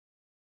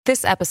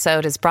This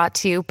episode is brought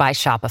to you by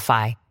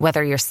Shopify.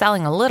 Whether you're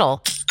selling a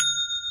little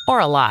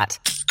or a lot,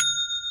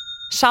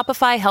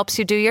 Shopify helps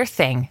you do your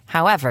thing,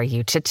 however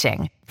you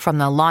cha-ching. From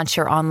the launch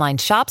your online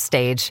shop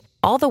stage,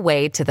 all the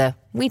way to the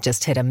we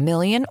just hit 1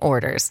 million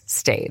orders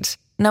stage.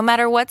 No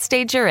matter what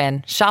stage you're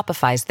in,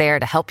 Shopify's there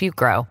to help you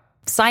grow.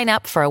 Sign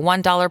up for a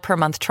 $1 per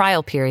month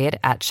trial period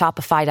at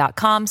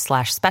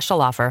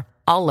shopify.com/special offer,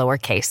 all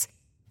lowercase.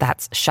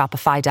 That's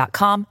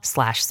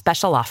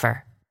shopify.com/special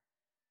offer.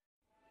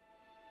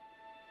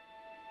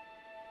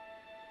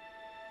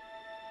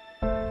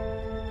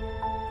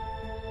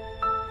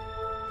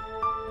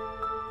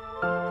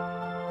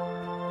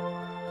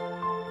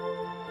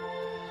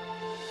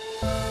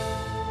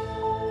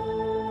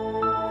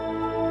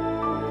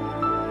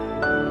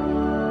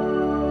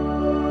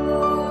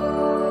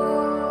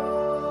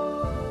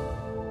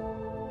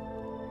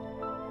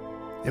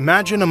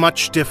 Imagine a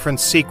much different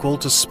sequel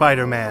to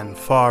Spider-Man: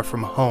 Far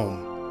From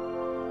Home.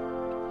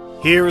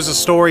 Here is a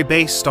story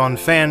based on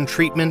fan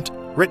treatment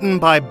written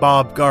by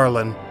Bob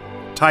Garland,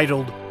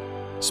 titled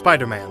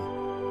Spider-Man: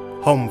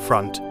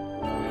 Homefront.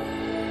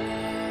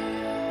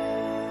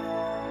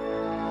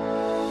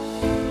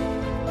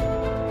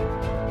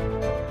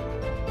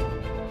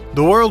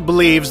 The world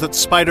believes that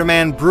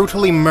Spider-Man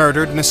brutally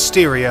murdered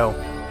Mysterio,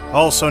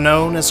 also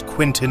known as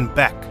Quentin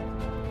Beck.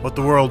 What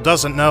the world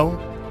doesn't know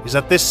is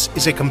that this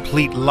is a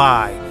complete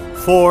lie,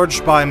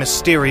 forged by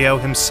Mysterio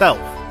himself.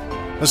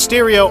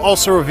 Mysterio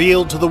also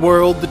revealed to the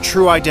world the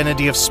true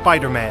identity of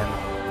Spider-Man,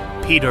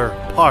 Peter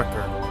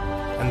Parker,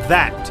 and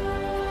that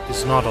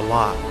is not a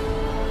lie.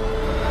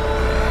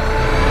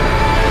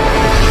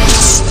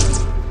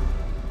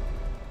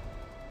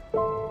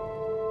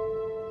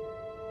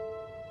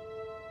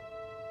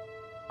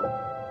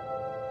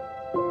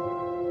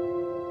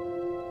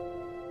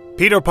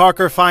 Peter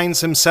Parker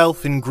finds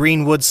himself in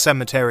Greenwood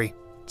Cemetery,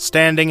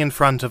 standing in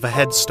front of a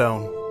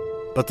headstone.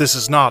 But this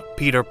is not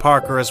Peter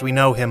Parker as we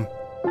know him.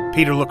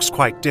 Peter looks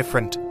quite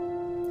different.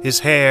 His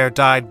hair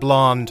dyed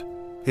blonde,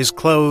 his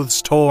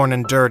clothes torn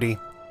and dirty,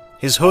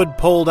 his hood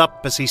pulled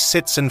up as he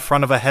sits in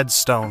front of a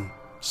headstone,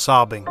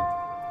 sobbing.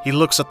 He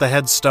looks at the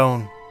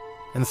headstone,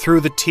 and through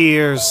the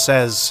tears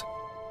says,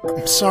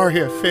 "I'm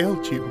sorry I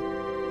failed you,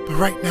 but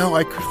right now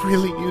I could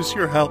really use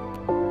your help.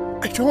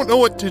 I don't know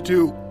what to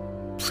do.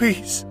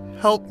 Please,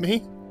 help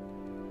me."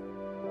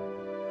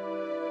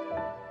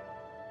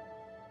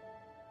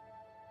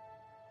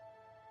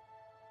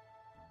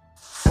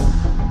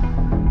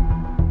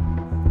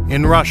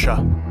 In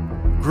Russia,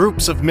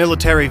 groups of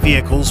military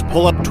vehicles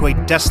pull up to a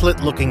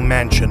desolate-looking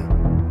mansion,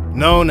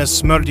 known as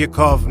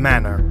Smerdyakov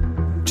Manor.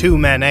 Two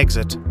men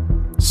exit,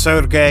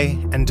 Sergei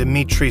and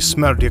Dmitry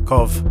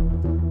Smerdyakov.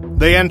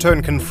 They enter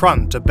and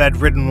confront a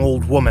bedridden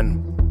old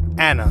woman,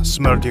 Anna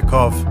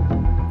Smerdyakov.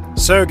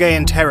 Sergei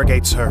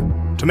interrogates her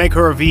to make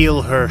her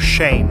reveal her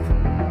shame.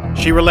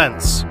 She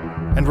relents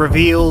and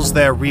reveals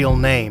their real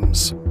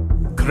names,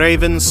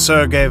 Craven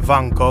Sergei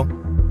Vanko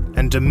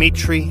and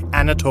Dmitry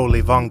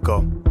Anatoly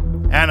Vanko.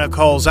 Anna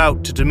calls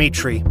out to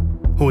Dmitry,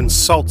 who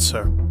insults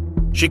her.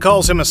 She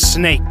calls him a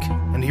snake,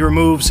 and he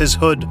removes his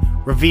hood,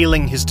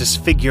 revealing his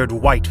disfigured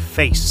white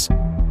face,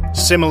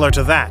 similar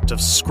to that of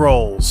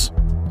Skrulls,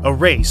 a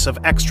race of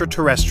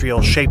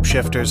extraterrestrial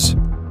shapeshifters.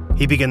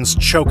 He begins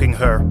choking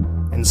her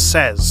and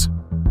says,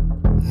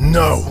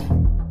 "No,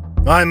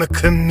 I'm a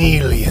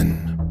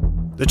chameleon."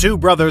 The two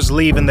brothers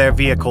leave in their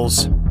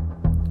vehicles.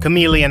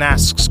 Chameleon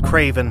asks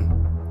Craven,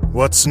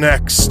 "What's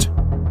next?"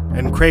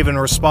 And Craven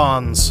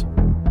responds,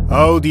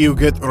 "How do you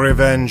get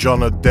revenge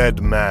on a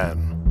dead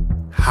man?"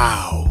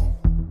 "How?"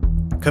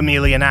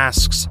 Chameleon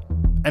asks,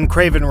 and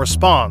Craven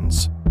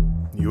responds,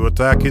 "You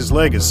attack his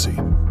legacy."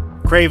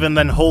 Craven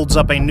then holds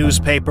up a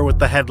newspaper with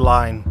the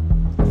headline,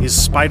 "Is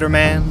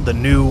Spider-Man the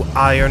new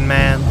Iron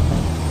Man?"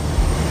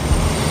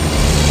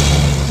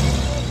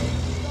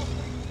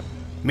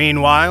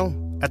 Meanwhile,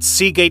 at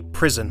Seagate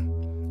Prison,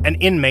 an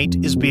inmate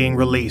is being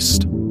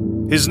released.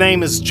 His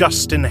name is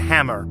Justin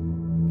Hammer.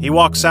 He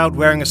walks out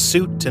wearing a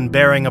suit and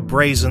bearing a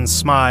brazen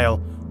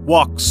smile,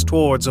 walks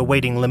towards a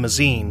waiting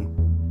limousine.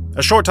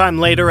 A short time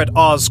later at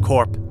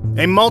Oscorp,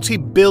 a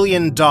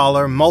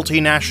multi-billion-dollar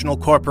multinational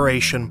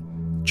corporation,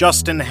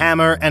 Justin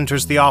Hammer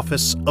enters the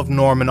office of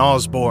Norman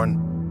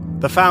Osborn,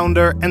 the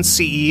founder and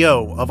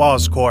CEO of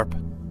Oscorp.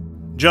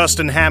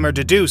 Justin Hammer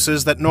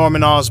deduces that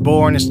Norman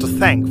Osborn is to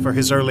thank for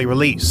his early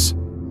release.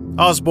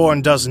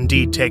 Osborn does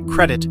indeed take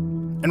credit,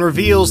 and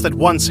reveals that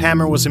once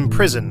Hammer was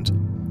imprisoned,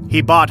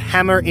 he bought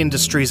Hammer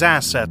Industries'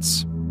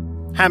 assets.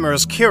 Hammer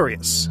is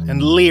curious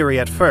and leery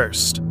at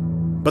first,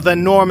 but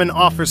then Norman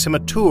offers him a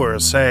tour,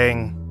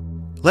 saying,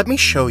 "Let me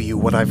show you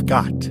what I've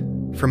got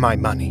for my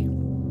money."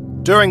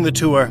 During the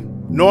tour,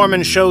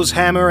 Norman shows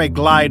Hammer a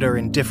glider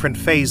in different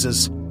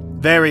phases,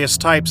 various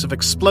types of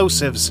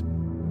explosives,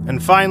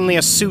 and finally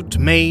a suit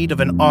made of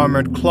an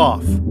armored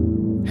cloth.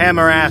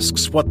 Hammer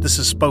asks what this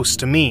is supposed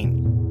to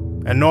mean,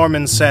 and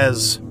Norman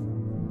says,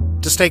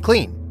 "To stay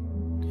clean.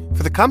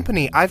 For the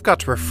company, I've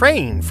got to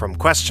refrain from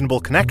questionable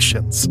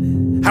connections.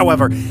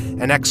 However,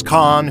 an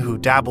ex-con who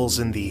dabbles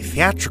in the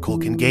theatrical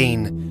can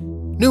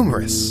gain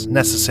numerous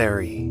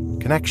necessary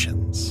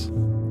connections.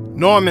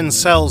 Norman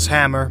sells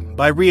Hammer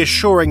by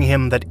reassuring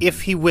him that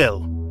if he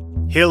will,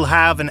 he'll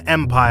have an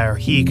empire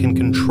he can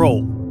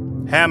control.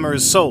 Hammer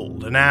is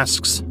sold and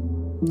asks,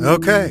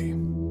 Okay,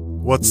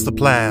 what's the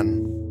plan?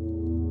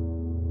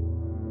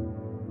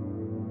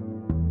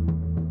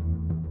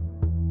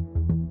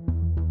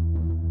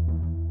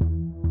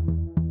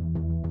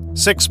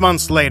 "6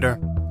 months later,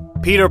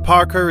 Peter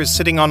Parker is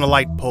sitting on a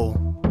light pole,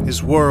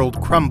 his world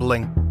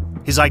crumbling,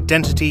 his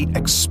identity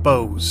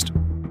exposed,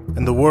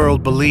 and the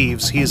world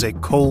believes he is a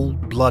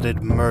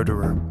cold-blooded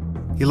murderer.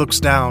 He looks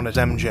down at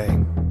MJ,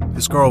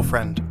 his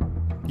girlfriend,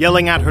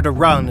 yelling at her to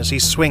run as he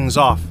swings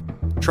off,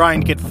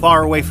 trying to get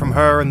far away from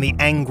her and the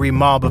angry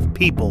mob of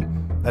people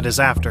that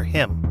is after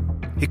him.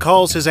 He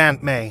calls his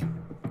Aunt May,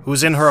 who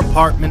is in her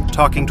apartment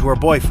talking to her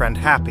boyfriend,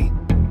 Happy.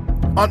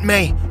 Aunt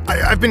May,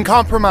 I've been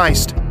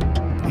compromised.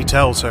 He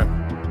tells her.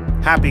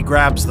 Happy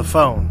grabs the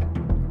phone.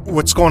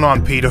 What's going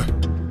on, Peter?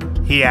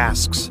 He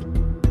asks.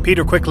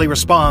 Peter quickly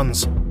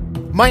responds,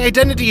 My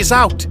identity is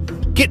out.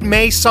 Get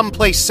May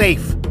someplace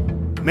safe.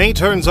 May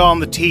turns on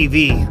the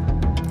TV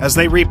as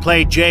they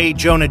replay J.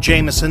 Jonah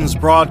Jameson's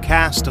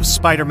broadcast of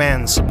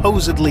Spider-Man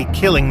supposedly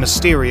killing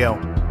Mysterio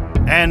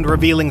and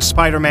revealing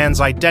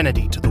Spider-Man's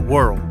identity to the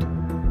world.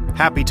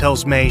 Happy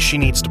tells May she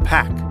needs to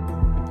pack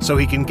so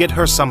he can get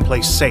her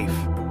someplace safe.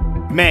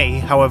 May,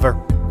 however,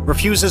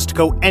 refuses to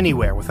go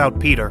anywhere without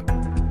Peter.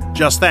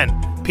 Just then,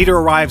 Peter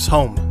arrives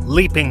home,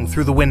 leaping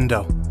through the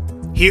window.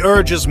 He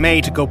urges May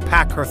to go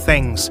pack her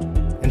things,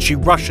 and she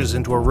rushes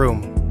into her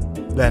room.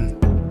 Then,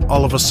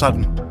 all of a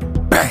sudden,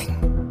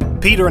 bang!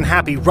 Peter and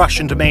Happy rush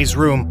into May's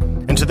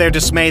room, and to their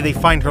dismay they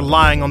find her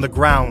lying on the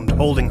ground,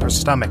 holding her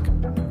stomach.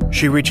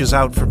 She reaches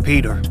out for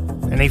Peter,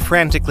 and he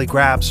frantically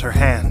grabs her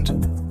hand.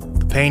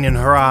 The pain in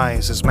her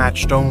eyes is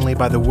matched only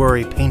by the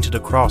worry painted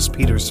across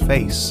Peter's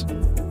face.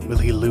 Will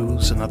he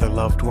lose another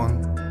loved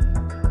one?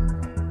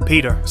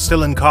 Peter,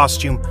 still in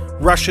costume,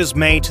 rushes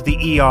May to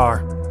the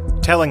ER,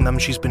 telling them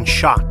she's been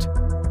shot.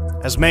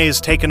 As May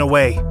is taken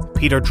away,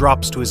 Peter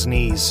drops to his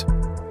knees.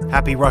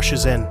 Happy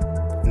rushes in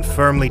and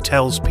firmly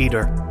tells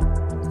Peter,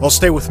 I'll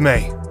stay with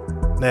May.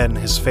 Then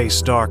his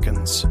face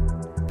darkens.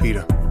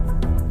 Peter,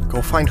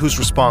 go find who's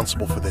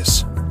responsible for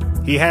this.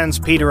 He hands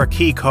Peter a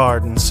key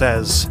card and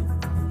says,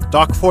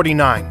 Doc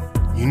 49,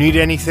 you need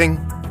anything?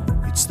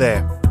 It's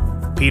there.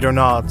 Peter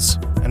nods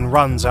and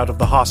runs out of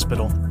the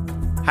hospital.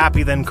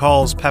 Happy then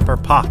calls Pepper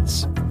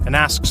Potts and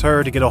asks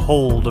her to get a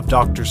hold of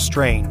Dr.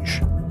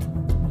 Strange.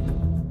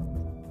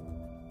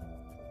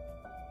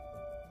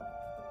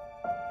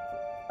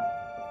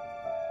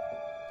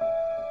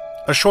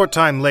 A short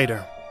time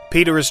later,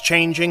 Peter is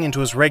changing into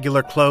his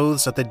regular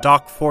clothes at the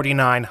Doc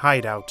 49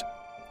 hideout.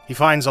 He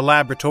finds a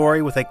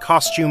laboratory with a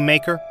costume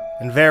maker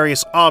and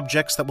various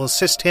objects that will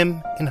assist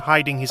him in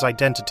hiding his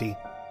identity.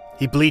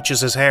 He bleaches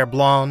his hair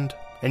blonde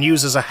and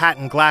uses a hat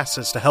and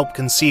glasses to help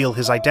conceal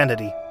his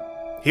identity.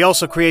 He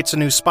also creates a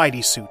new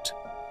Spidey suit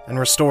and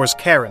restores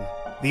Karen,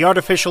 the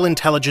artificial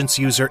intelligence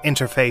user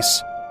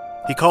interface.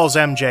 He calls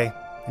MJ,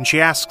 and she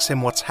asks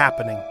him what's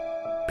happening.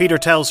 Peter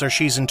tells her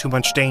she's in too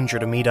much danger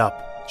to meet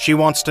up. She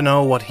wants to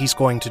know what he's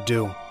going to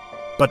do.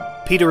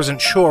 But Peter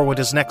isn't sure what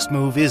his next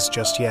move is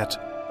just yet.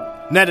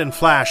 Ned and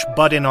Flash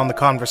butt in on the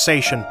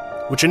conversation,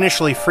 which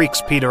initially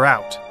freaks Peter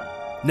out.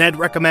 Ned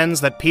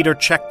recommends that Peter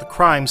check the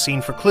crime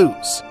scene for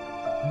clues.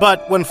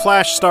 But when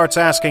Flash starts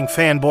asking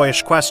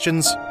fanboyish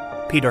questions,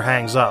 Peter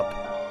hangs up.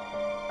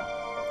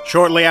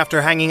 Shortly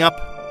after hanging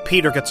up,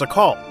 Peter gets a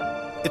call.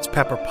 It's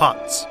Pepper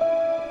Potts.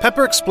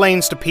 Pepper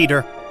explains to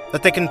Peter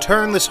that they can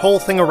turn this whole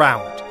thing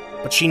around,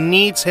 but she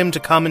needs him to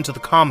come into the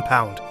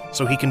compound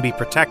so he can be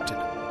protected.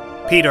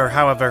 Peter,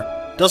 however,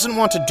 doesn't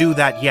want to do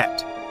that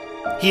yet.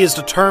 He is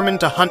determined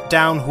to hunt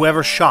down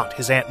whoever shot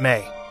his Aunt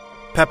May.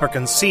 Pepper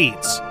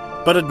concedes,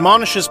 but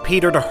admonishes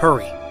Peter to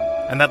hurry,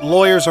 and that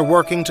lawyers are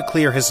working to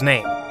clear his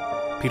name.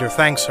 Peter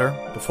thanks her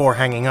before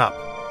hanging up.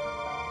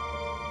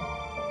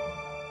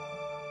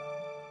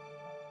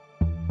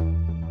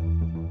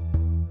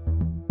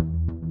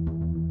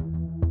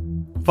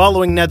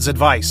 Following Ned's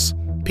advice,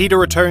 Peter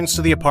returns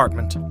to the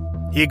apartment.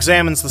 He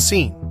examines the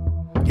scene.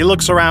 He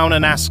looks around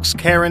and asks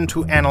Karen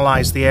to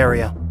analyze the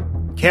area.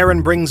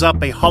 Karen brings up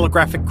a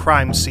holographic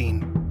crime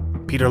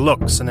scene. Peter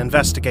looks and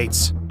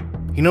investigates.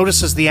 He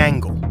notices the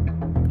angle.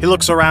 He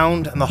looks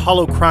around, and the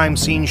holo crime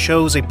scene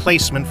shows a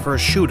placement for a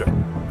shooter.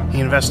 He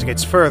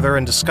investigates further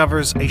and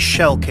discovers a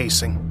shell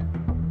casing.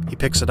 He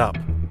picks it up.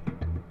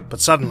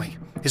 But suddenly,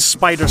 his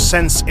spider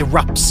sense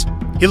erupts.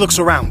 He looks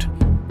around,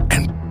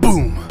 and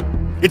boom!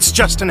 It's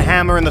Justin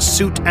Hammer in the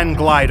suit and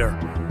glider.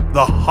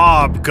 The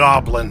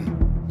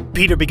Hobgoblin.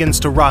 Peter begins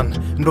to run,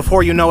 and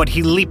before you know it,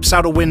 he leaps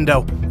out a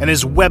window and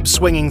is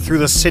web-swinging through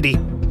the city,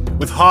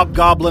 with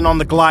Hobgoblin on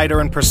the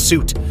glider in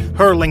pursuit,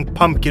 hurling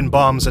pumpkin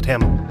bombs at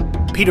him.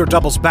 Peter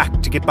doubles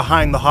back to get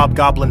behind the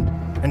Hobgoblin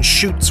and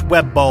shoots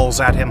web balls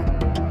at him.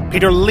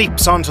 Peter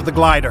leaps onto the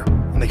glider,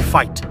 and they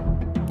fight.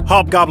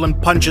 Hobgoblin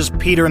punches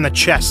Peter in the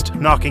chest,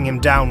 knocking him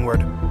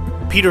downward.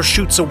 Peter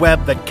shoots a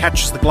web that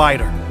catches the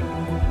glider.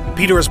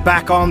 Peter is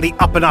back on the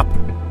up and up.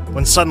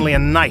 when suddenly a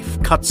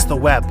knife cuts the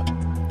web,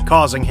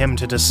 causing him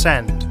to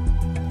descend.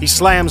 He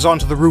slams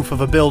onto the roof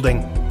of a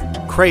building.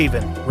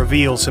 Craven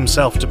reveals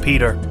himself to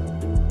Peter,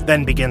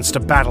 then begins to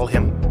battle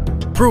him,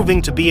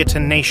 proving to be a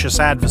tenacious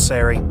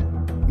adversary.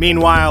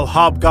 Meanwhile,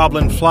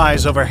 Hobgoblin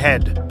flies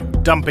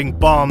overhead, dumping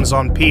bombs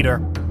on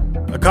Peter.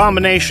 A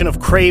combination of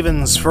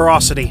Craven's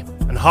ferocity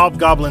and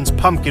Hobgoblin's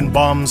pumpkin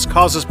bombs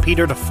causes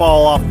Peter to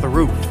fall off the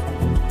roof.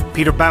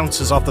 Peter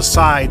bounces off the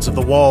sides of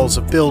the walls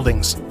of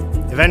buildings,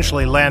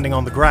 eventually landing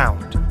on the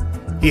ground.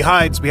 He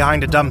hides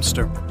behind a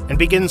dumpster and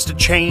begins to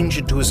change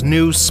into his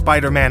new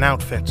Spider-Man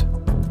outfit.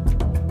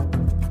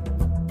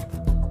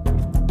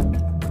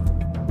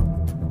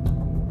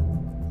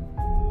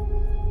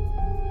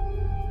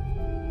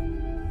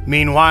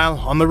 Meanwhile,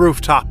 on the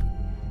rooftop,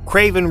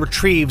 Craven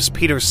retrieves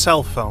Peter's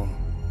cell phone.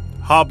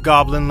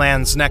 Hobgoblin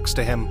lands next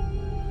to him.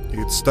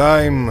 It's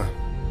time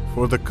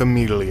for the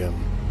chameleon,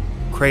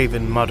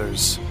 Craven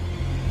mutters.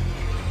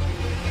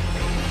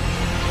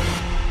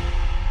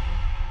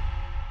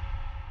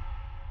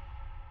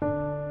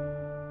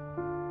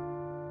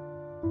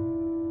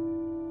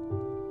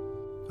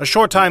 A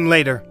short time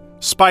later,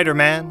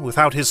 Spider-Man,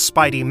 without his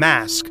Spidey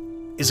mask,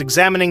 is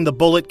examining the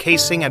bullet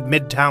casing at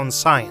Midtown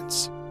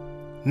Science.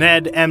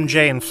 Ned,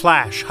 MJ, and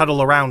Flash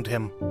huddle around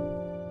him.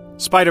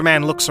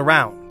 Spider-Man looks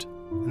around,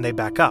 and they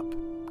back up,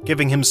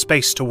 giving him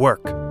space to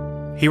work.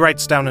 He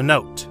writes down a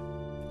note,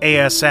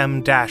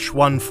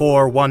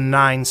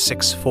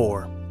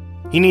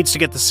 ASM-141964. He needs to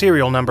get the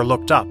serial number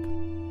looked up.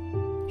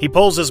 He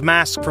pulls his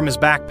mask from his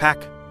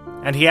backpack,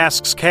 and he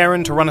asks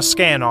Karen to run a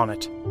scan on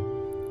it.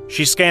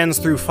 She scans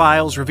through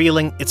files,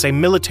 revealing it's a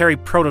military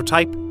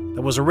prototype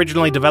that was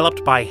originally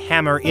developed by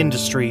Hammer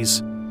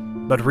Industries,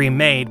 but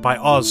remade by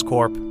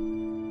Oscorp.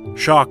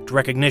 Shocked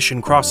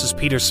recognition crosses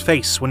Peter's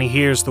face when he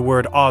hears the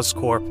word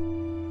Oscorp,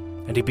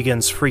 and he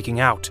begins freaking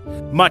out,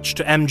 much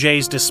to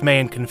MJ's dismay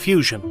and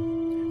confusion.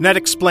 Ned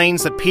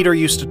explains that Peter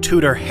used to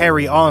tutor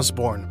Harry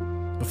Osborn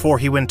before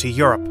he went to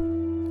Europe.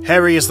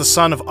 Harry is the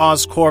son of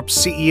Oscorp's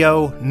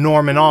CEO,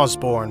 Norman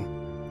Osborn.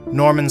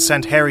 Norman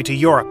sent Harry to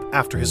Europe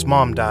after his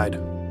mom died.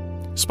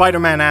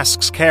 Spider-Man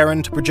asks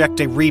Karen to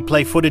project a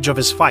replay footage of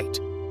his fight.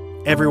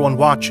 Everyone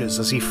watches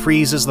as he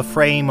freezes the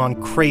frame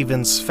on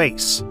Craven's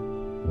face.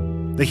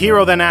 The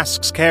hero then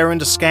asks Karen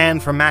to scan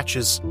for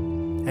matches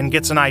and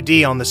gets an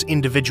ID on this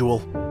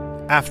individual.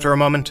 After a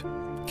moment,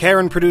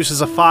 Karen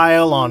produces a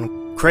file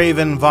on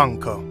Craven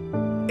Vanko,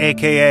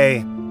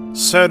 a.k.a.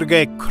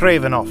 Sergei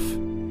Kravenov,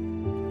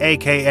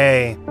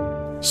 a.k.a.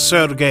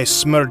 Sergei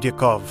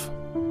Smerdyakov.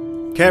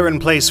 Karen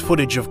plays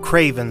footage of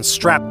Craven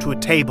strapped to a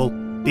table,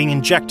 being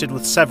injected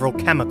with several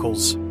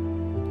chemicals.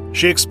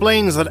 She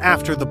explains that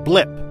after the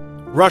blip,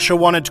 Russia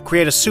wanted to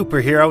create a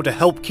superhero to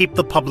help keep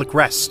the public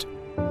rest.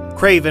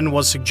 Craven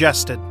was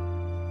suggested,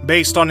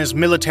 based on his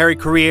military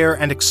career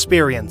and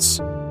experience,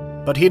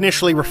 but he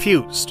initially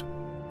refused.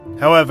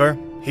 However,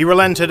 he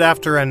relented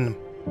after an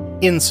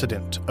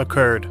incident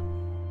occurred,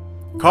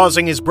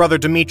 causing his brother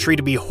Dmitri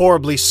to be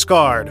horribly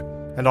scarred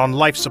and on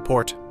life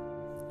support.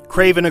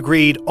 Craven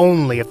agreed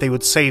only if they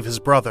would save his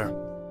brother.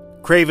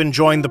 Craven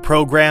joined the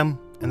program,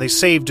 and they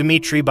saved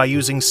Dmitri by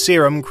using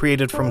serum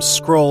created from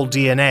Skrull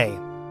DNA.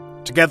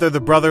 Together,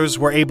 the brothers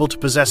were able to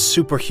possess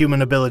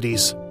superhuman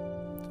abilities.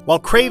 While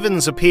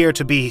Craven's appear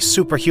to be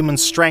superhuman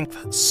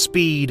strength,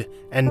 speed,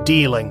 and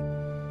dealing,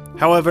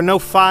 however, no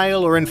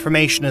file or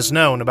information is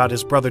known about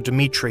his brother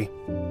Dmitri.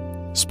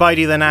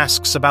 Spidey then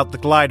asks about the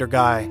glider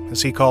guy,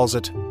 as he calls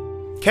it.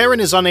 Karen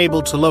is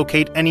unable to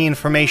locate any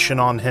information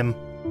on him,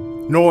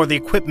 nor the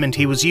equipment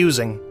he was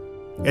using.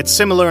 It's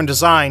similar in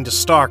design to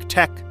Stark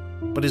Tech,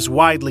 but is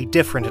widely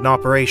different in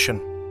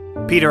operation.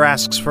 Peter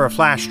asks for a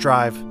flash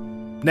drive.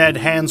 Ned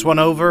hands one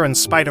over, and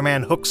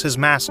Spider-Man hooks his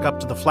mask up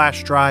to the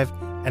flash drive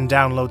and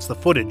downloads the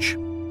footage.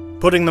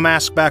 Putting the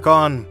mask back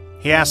on,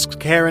 he asks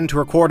Karen to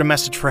record a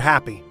message for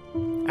Happy,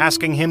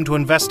 asking him to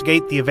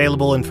investigate the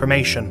available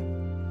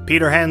information.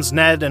 Peter hands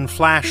Ned and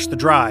Flash the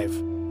drive,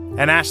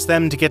 and asks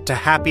them to get to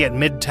Happy at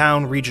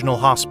Midtown Regional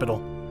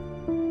Hospital.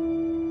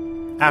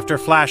 After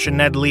Flash and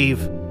Ned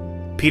leave,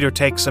 Peter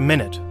takes a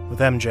minute with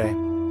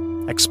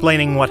MJ,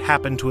 explaining what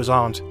happened to his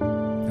aunt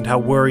and how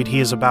worried he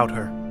is about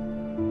her.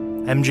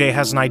 MJ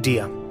has an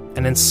idea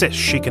and insists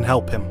she can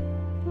help him.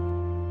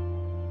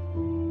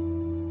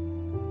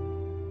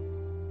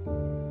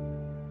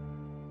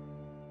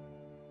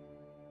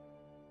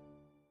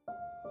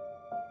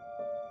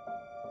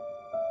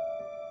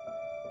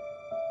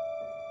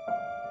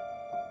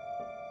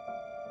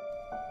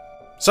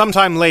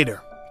 Sometime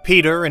later,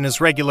 Peter in his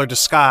regular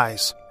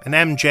disguise and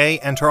MJ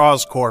enter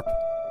Oscorp.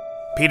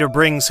 Peter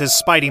brings his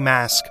Spidey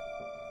mask.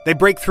 They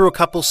break through a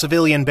couple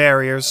civilian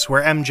barriers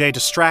where MJ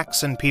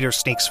distracts and Peter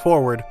sneaks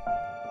forward.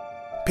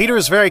 Peter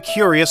is very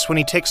curious when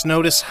he takes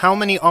notice how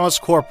many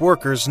Oscorp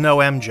workers know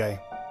MJ.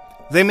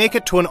 They make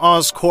it to an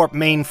Oscorp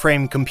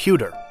mainframe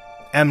computer.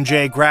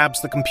 MJ grabs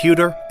the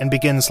computer and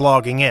begins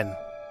logging in.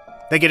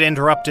 They get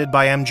interrupted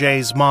by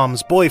MJ's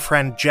mom's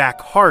boyfriend, Jack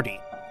Hardy,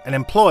 an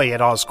employee at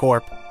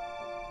Oscorp.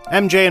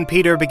 MJ and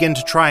Peter begin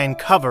to try and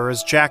cover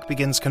as Jack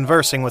begins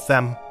conversing with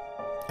them.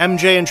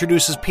 MJ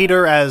introduces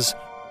Peter as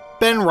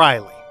Ben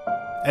Riley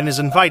and is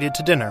invited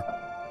to dinner.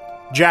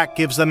 Jack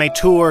gives them a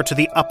tour to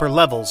the upper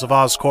levels of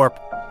Oscorp,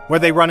 where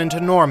they run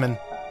into Norman,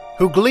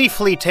 who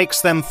gleefully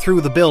takes them through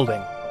the building,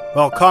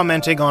 while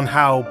commenting on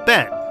how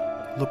Ben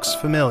looks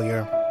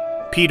familiar.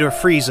 Peter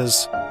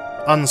freezes,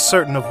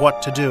 uncertain of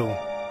what to do.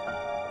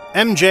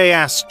 MJ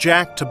asks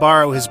Jack to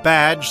borrow his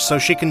badge so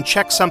she can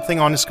check something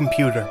on his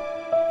computer.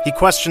 He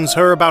questions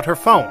her about her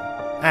phone,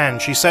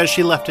 and she says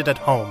she left it at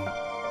home.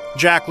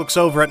 Jack looks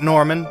over at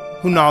Norman,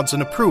 who nods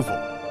in approval.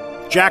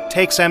 Jack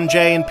takes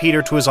MJ and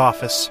Peter to his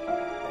office.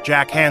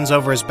 Jack hands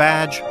over his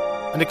badge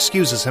and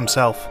excuses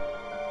himself.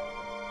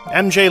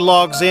 MJ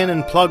logs in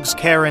and plugs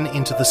Karen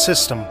into the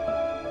system.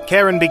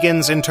 Karen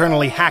begins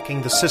internally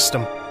hacking the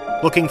system,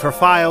 looking for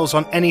files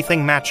on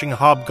anything matching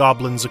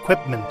Hobgoblin's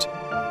equipment.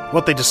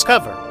 What they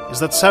discover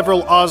is that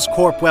several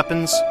Oscorp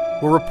weapons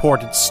were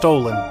reported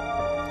stolen.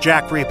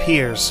 Jack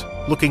reappears,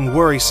 looking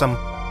worrisome.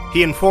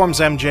 He informs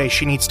MJ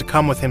she needs to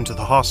come with him to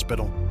the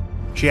hospital.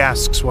 She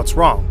asks what's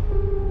wrong,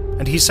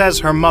 and he says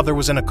her mother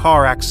was in a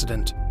car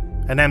accident,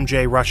 and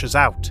MJ rushes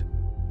out.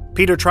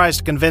 Peter tries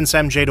to convince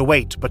MJ to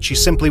wait, but she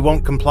simply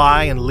won't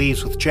comply and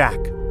leaves with Jack.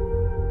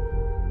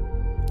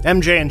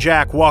 MJ and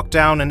Jack walk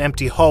down an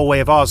empty hallway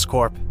of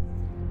Oscorp.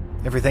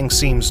 Everything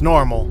seems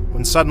normal,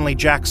 when suddenly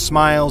Jack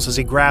smiles as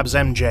he grabs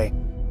MJ,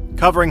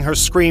 covering her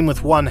scream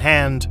with one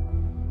hand,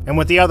 and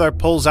with the other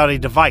pulls out a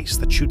device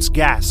that shoots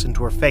gas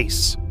into her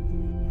face.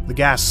 The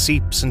gas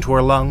seeps into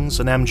her lungs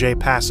and MJ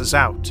passes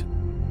out.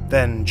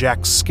 Then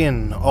Jack's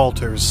skin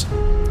alters.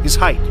 His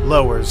height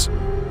lowers,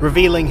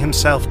 revealing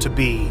himself to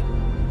be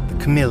the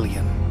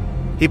chameleon.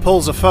 He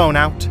pulls a phone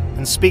out,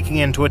 and speaking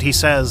into it, he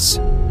says,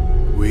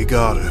 "We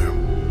got her."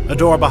 A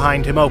door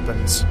behind him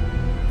opens.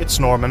 It's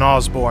Norman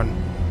Osborn.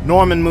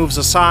 Norman moves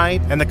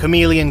aside, and the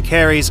chameleon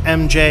carries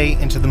MJ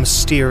into the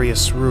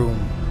mysterious room.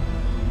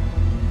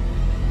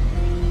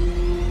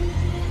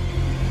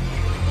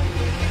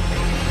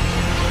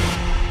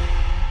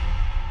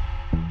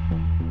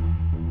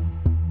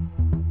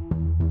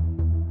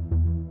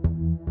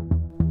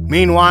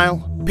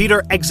 Meanwhile,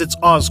 Peter exits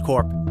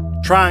Oscorp,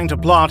 trying to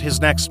plot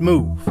his next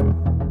move.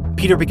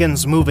 Peter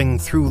begins moving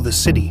through the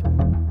city,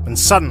 when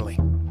suddenly,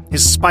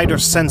 his spider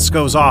sense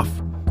goes off,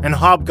 and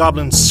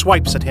Hobgoblin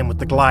swipes at him with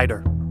the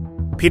glider.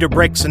 Peter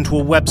breaks into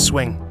a web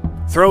swing,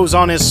 throws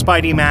on his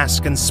Spidey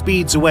mask, and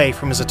speeds away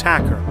from his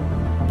attacker.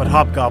 But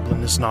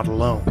Hobgoblin is not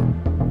alone.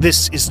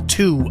 This is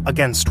 2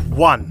 against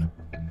 1.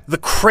 The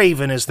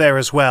Craven is there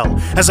as well,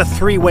 as a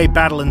 3-way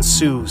battle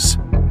ensues.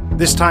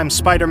 This time,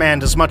 Spider-Man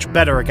does much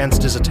better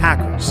against his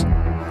attackers.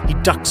 He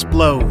ducks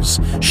blows,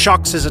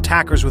 shocks his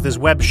attackers with his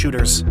web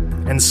shooters,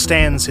 and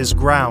stands his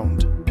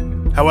ground.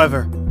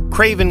 However,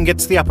 Craven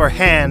gets the upper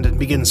hand and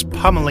begins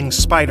pummeling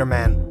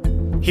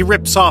Spider-Man. He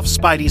rips off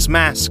Spidey's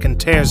mask and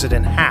tears it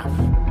in half.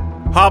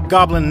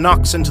 Hobgoblin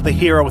knocks into the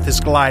hero with his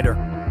glider.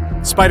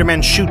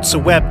 Spider-Man shoots a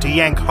web to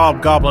yank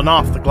Hobgoblin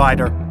off the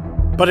glider,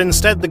 but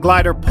instead the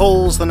glider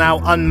pulls the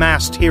now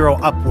unmasked hero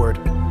upward.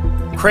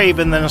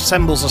 Craven then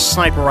assembles a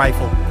sniper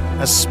rifle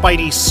as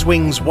Spidey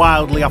swings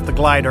wildly off the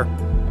glider,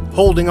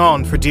 holding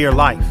on for dear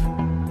life.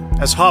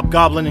 As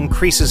Hobgoblin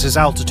increases his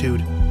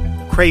altitude,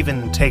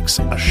 Craven takes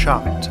a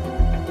shot.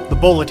 The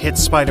bullet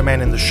hits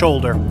Spider-Man in the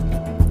shoulder,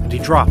 and he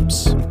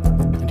drops,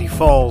 and he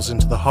falls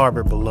into the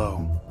harbor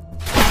below.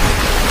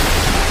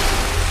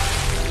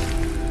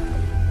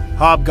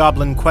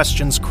 Hobgoblin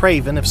questions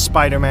Craven if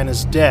Spider-Man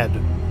is dead.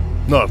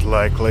 "Not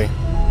likely,"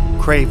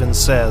 Craven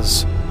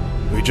says.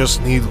 "We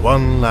just need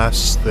one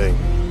last thing."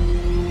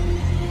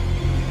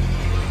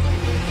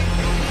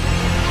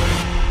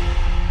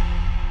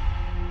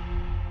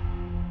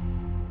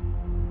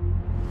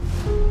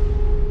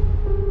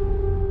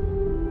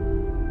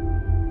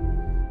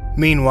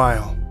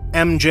 Meanwhile,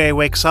 MJ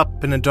wakes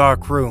up in a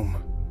dark room,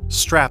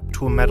 strapped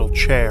to a metal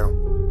chair.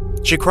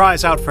 She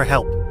cries out for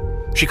help.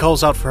 She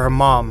calls out for her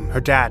mom, her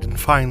dad, and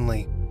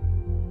finally,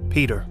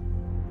 Peter.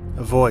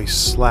 A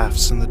voice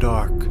laughs in the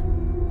dark.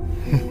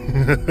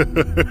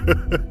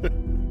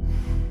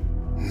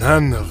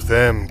 "None of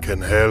them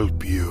can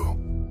help you,"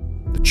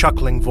 the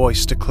chuckling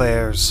voice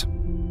declares.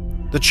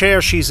 The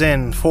chair she's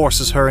in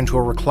forces her into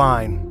a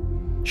recline.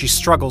 She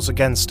struggles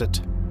against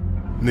it.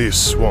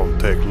 "This won't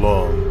take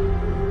long.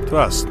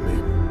 Trust me,"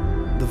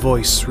 the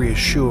voice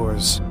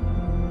reassures.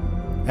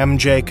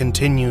 MJ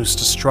continues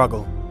to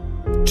struggle.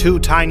 2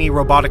 tiny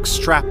robotic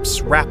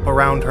straps wrap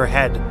around her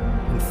head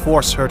and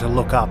force her to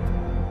look up.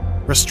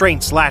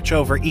 Restraints latch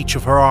over each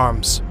of her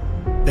arms.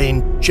 They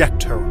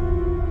inject her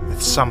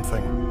with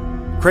something.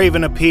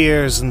 Craven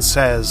appears and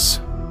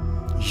says,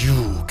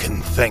 "You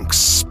can thank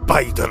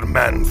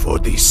Spider-Man for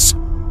this."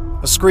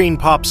 A screen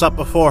pops up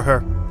before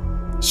her,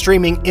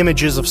 streaming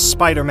images of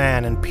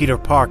Spider-Man and Peter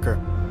Parker.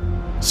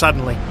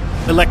 Suddenly,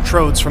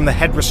 electrodes from the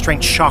head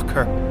restraint shock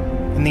her,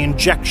 and the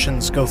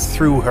injections go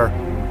through her,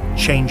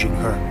 changing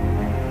her.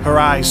 Her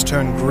eyes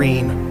turn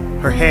green,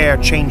 her hair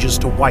changes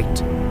to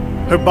white.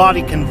 Her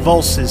body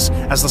convulses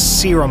as the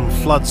serum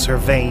floods her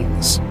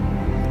veins.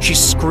 She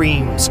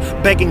screams,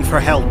 begging for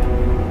help.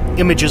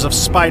 Images of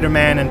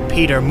Spider-Man and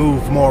Peter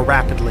move more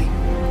rapidly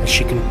as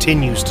she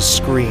continues to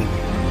scream.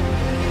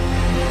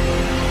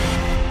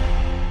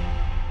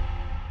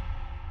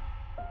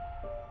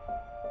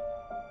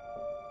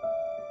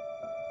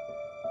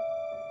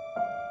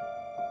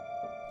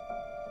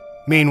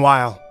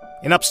 Meanwhile,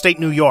 in upstate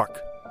New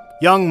York,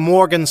 young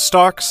Morgan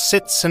Stark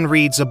sits and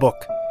reads a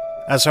book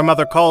as her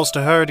mother calls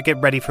to her to get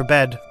ready for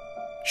bed.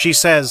 She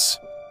says,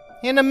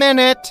 "In a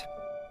minute,"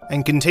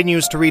 and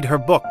continues to read her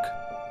book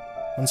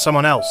when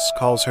someone else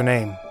calls her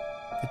name.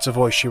 It's a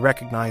voice she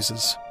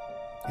recognizes.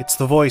 It's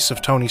the voice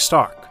of Tony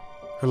Stark,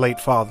 her late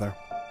father.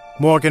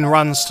 Morgan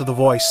runs to the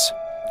voice,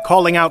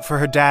 calling out for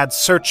her dad,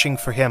 searching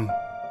for him.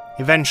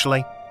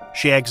 Eventually,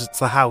 she exits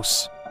the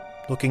house,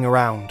 looking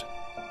around.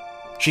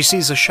 She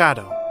sees a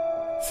shadow.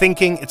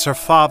 Thinking it's her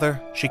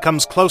father, she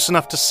comes close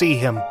enough to see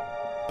him,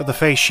 but the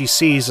face she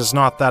sees is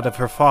not that of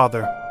her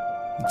father.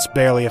 It's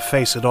barely a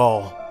face at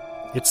all.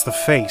 It's the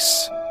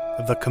face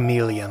of the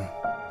chameleon.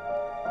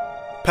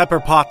 Pepper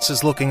Potts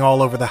is looking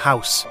all over the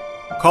house,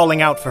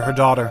 calling out for her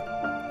daughter.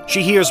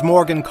 She hears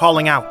Morgan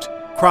calling out,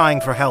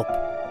 crying for help.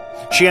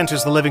 She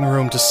enters the living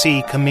room to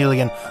see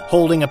Chameleon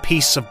holding a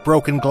piece of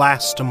broken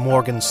glass to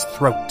Morgan's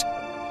throat.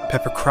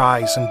 Pepper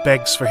cries and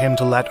begs for him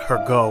to let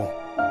her go.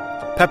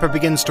 Pepper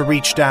begins to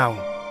reach down.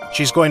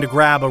 She's going to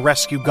grab a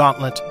rescue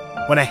gauntlet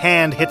when a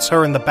hand hits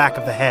her in the back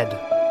of the head.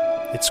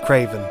 It's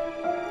Craven.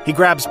 He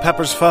grabs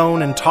Pepper's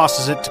phone and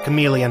tosses it to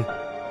Chameleon.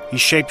 He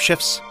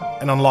shapeshifts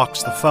and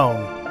unlocks the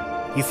phone.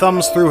 He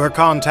thumbs through her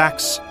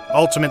contacts,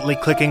 ultimately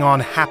clicking on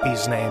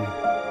Happy's name,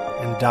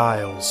 and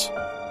dials.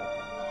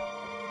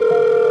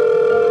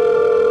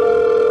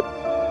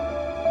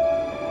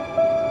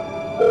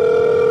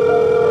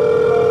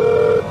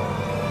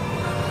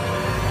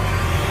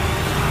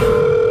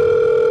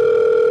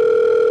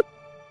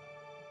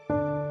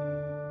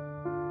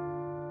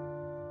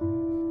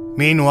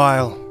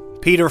 Meanwhile,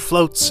 Peter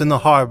floats in the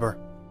harbor.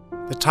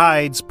 The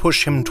tides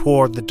push him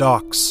toward the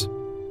docks.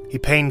 He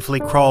painfully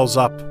crawls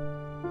up,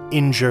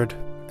 injured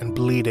and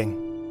bleeding.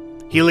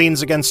 He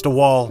leans against a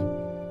wall,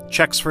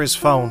 checks for his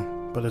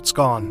phone, but it's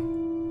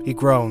gone. He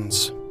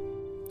groans.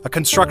 A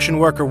construction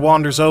worker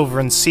wanders over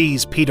and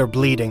sees Peter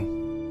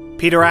bleeding.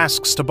 Peter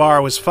asks to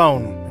borrow his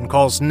phone and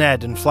calls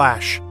Ned and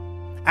Flash,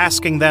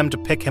 asking them to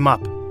pick him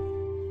up.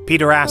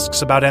 Peter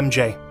asks about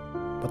MJ,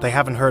 but they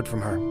haven't heard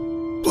from her.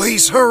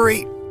 Please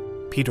hurry!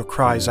 Peter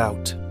cries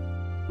out.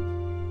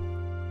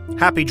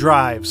 Happy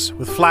drives,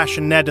 with Flash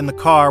and Ned in the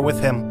car with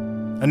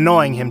him,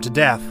 annoying him to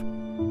death.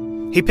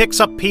 He picks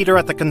up Peter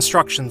at the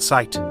construction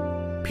site.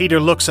 Peter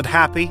looks at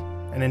Happy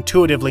and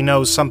intuitively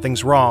knows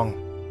something's wrong.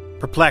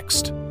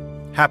 Perplexed,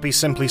 Happy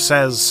simply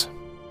says,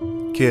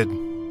 "Kid,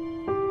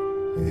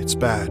 it's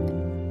bad."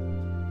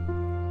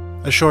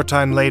 A short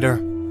time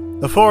later,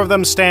 the four of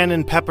them stand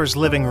in Pepper's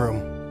living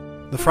room,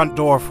 the front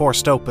door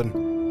forced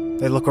open.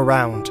 They look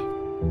around.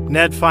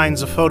 Ned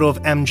finds a photo of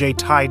MJ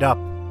tied up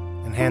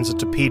and hands it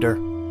to Peter.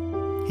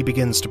 He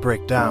begins to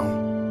break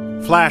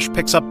down. Flash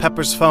picks up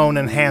Pepper's phone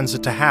and hands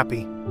it to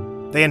Happy.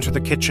 They enter the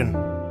kitchen.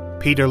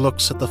 Peter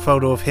looks at the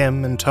photo of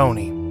him and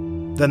Tony.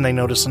 Then they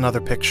notice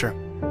another picture,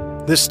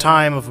 this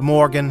time of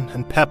Morgan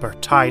and Pepper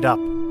tied up,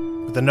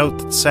 with a note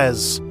that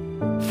says,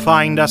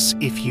 "Find us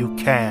if you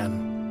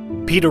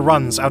can." Peter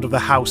runs out of the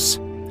house,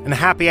 and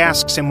Happy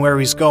asks him where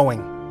he's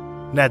going.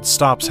 Ned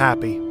stops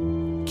Happy.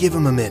 Give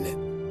him a minute.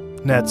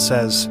 Ned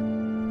says,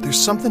 "There's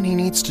something he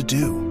needs to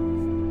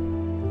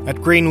do."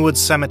 At Greenwood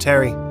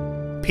Cemetery,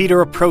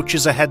 Peter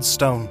approaches a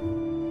headstone,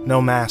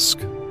 no mask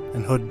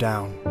and hood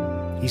down.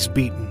 He's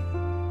beaten,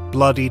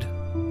 bloodied,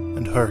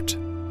 and hurt.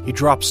 He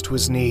drops to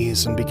his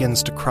knees and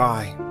begins to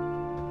cry.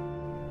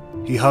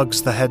 He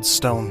hugs the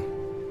headstone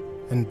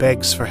and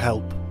begs for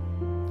help.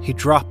 He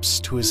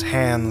drops to his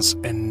hands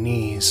and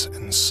knees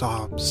and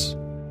sobs.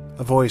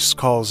 A voice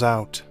calls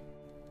out,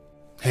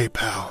 "Hey,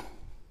 pal,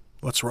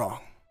 what's wrong?"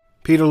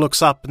 Peter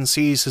looks up and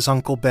sees his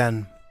Uncle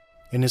Ben,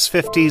 in his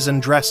 50s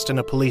and dressed in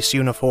a police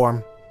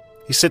uniform.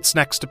 He sits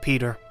next to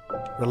Peter,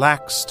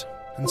 relaxed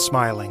and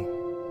smiling.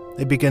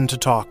 They begin to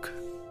talk.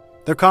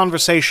 Their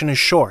conversation is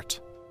short,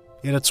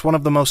 yet it's one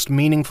of the most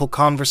meaningful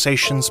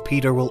conversations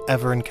Peter will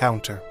ever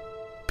encounter.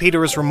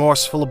 Peter is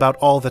remorseful about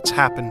all that's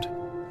happened,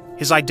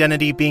 his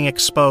identity being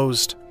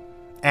exposed,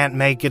 Aunt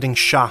May getting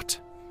shot,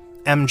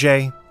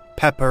 MJ,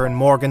 Pepper, and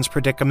Morgan's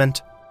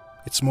predicament.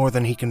 It's more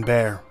than he can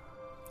bear.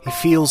 He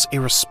feels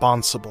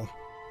irresponsible.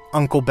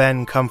 Uncle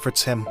Ben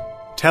comforts him,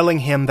 telling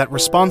him that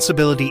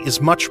responsibility is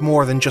much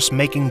more than just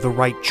making the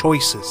right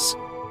choices.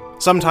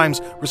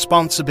 Sometimes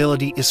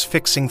responsibility is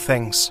fixing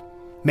things,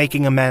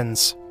 making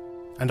amends,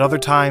 and other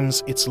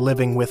times it's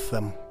living with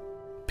them.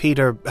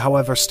 Peter,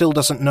 however, still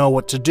doesn't know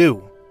what to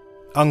do.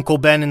 Uncle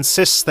Ben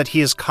insists that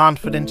he is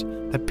confident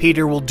that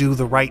Peter will do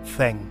the right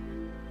thing,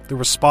 the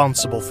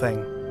responsible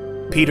thing.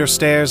 Peter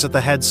stares at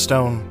the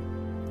headstone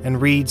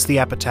and reads the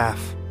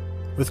epitaph.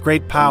 With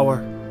great power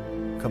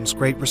comes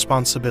great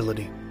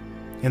responsibility.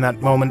 In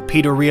that moment,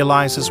 Peter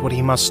realizes what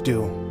he must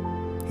do.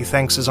 He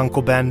thanks his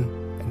Uncle Ben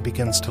and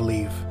begins to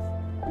leave.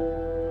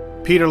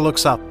 Peter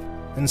looks up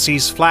and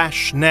sees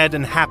Flash, Ned,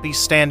 and Happy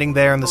standing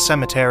there in the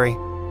cemetery.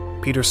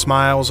 Peter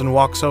smiles and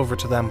walks over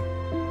to them.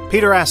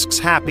 Peter asks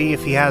Happy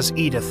if he has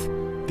Edith,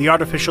 the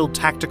artificial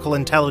tactical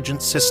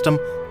intelligence system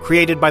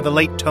created by the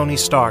late Tony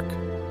Stark.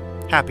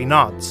 Happy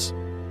nods.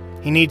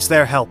 He needs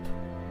their help.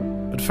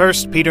 But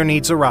first, Peter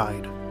needs a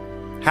ride.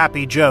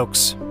 Happy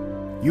jokes.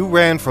 You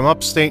ran from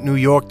upstate New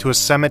York to a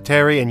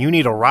cemetery and you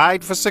need a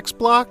ride for 6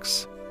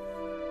 blocks?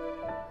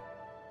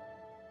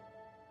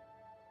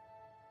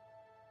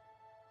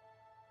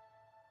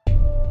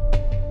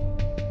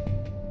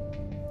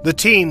 The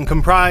team,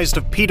 comprised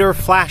of Peter,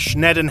 Flash,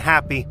 Ned, and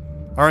Happy,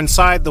 are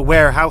inside the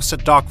warehouse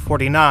at Dock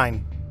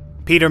 49.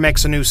 Peter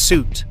makes a new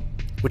suit,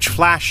 which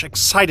Flash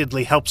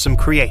excitedly helps him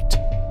create.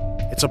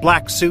 It's a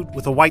black suit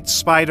with a white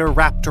spider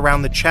wrapped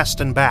around the chest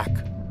and back.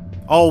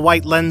 All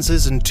white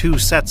lenses and 2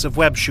 sets of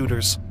web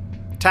shooters,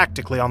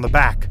 tactically on the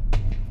back,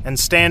 and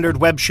standard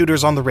web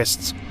shooters on the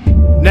wrists.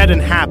 Ned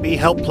and Happy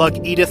help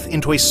plug Edith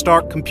into a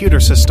Stark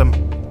computer system.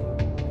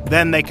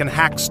 Then they can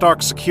hack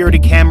Stark's security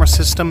camera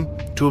system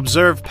to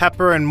observe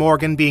Pepper and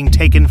Morgan being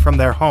taken from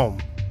their home.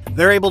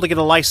 They're able to get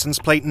a license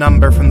plate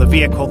number from the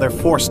vehicle they're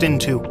forced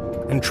into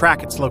and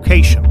track its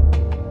location.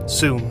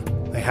 Soon,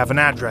 they have an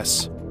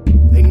address.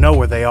 They know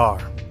where they are.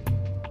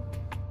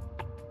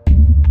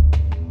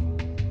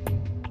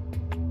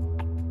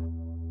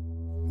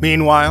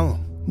 Meanwhile,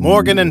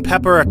 Morgan and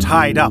Pepper are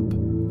tied up,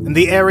 and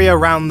the area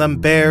around them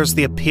bears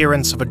the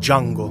appearance of a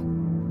jungle.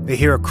 They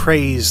hear a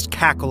crazed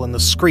cackle and the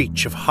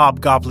screech of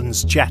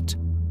Hobgoblin's jet.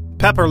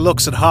 Pepper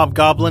looks at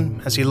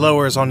Hobgoblin as he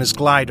lowers on his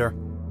glider.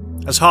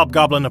 As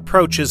Hobgoblin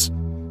approaches,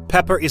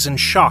 Pepper is in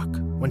shock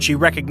when she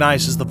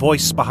recognizes the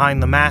voice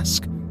behind the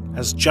mask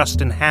as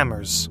Justin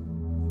Hammer's.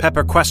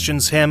 Pepper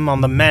questions him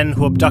on the men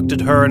who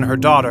abducted her and her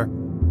daughter.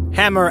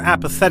 Hammer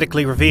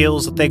apathetically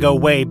reveals that they go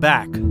way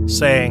back,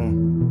 saying,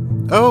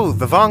 "Oh,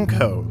 the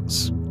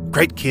Vonkos.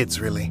 Great kids,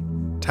 really.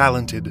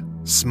 Talented,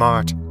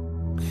 smart.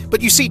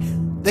 But you see,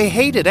 they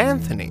hated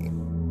Anthony,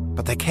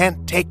 but they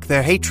can't take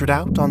their hatred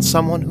out on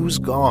someone who's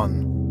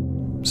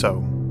gone.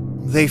 So,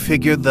 they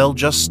figured they'll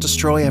just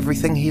destroy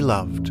everything he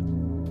loved."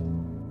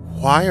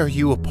 "Why are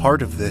you a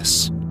part of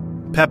this?"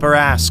 Pepper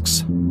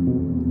asks.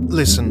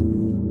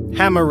 "Listen,"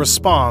 Hammer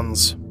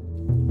responds,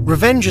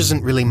 "revenge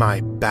isn't really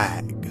my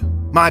bag.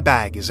 My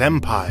bag is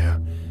empire.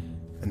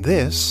 And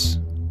this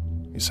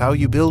is how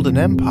you build an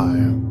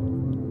empire."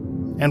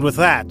 And with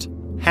that,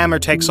 Hammer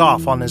takes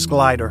off on his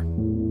glider.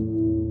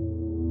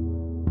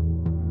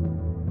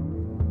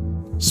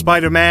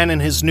 Spider-Man in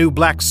his new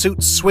black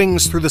suit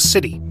swings through the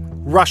city,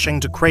 rushing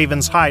to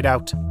Kraven's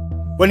hideout.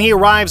 When he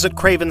arrives at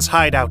Kraven's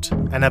hideout,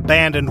 an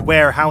abandoned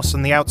warehouse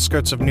in the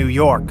outskirts of New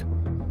York,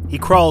 he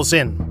crawls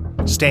in,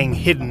 staying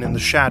hidden in the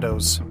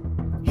shadows.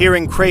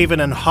 Hearing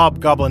Kraven and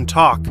Hobgoblin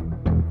talk,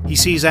 he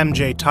sees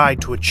MJ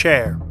tied to a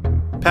chair.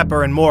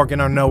 Pepper and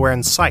Morgan are nowhere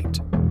in sight.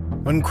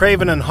 When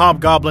Kraven and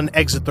Hobgoblin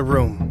exit the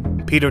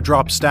room, Peter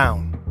drops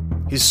down,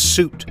 his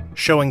suit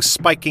showing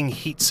spiking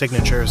heat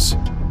signatures.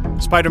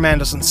 Spider-Man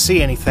doesn't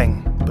see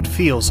anything, but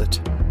feels it.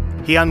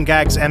 He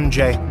ungags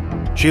MJ.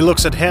 She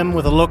looks at him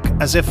with a look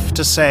as if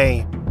to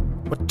say,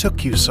 "What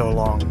took you so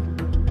long?"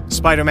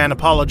 Spider-Man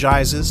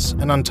apologizes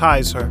and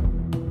unties her.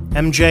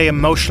 MJ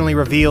emotionally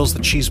reveals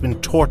that she's been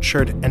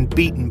tortured and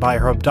beaten by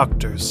her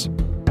abductors.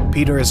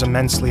 Peter is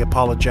immensely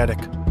apologetic,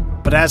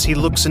 but as he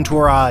looks into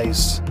her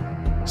eyes,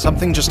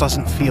 something just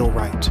doesn't feel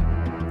right.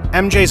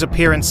 MJ's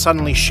appearance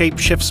suddenly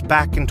shapeshifts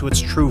back into its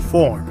true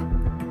form.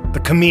 The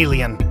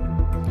chameleon.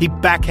 He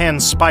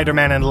backhands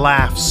Spider-Man and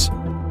laughs.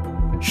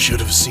 "Should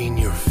have seen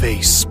your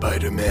face,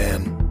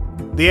 Spider-Man."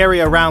 The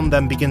area around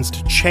them begins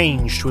to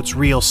change to its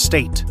real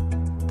state.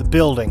 The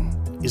building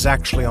is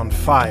actually on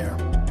fire.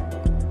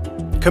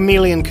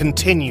 Chameleon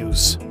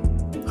continues.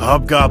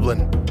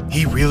 "Hobgoblin,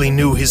 he really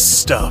knew his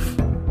stuff.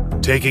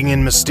 Taking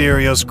in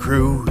Mysterio's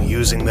crew,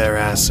 using their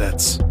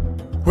assets."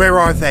 "Where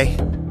are they?"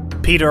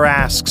 Peter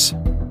asks.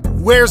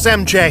 "Where's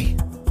MJ?"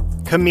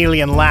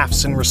 Chameleon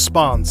laughs in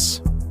response.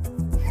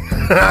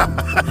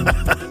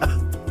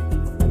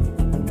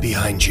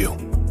 "Behind you."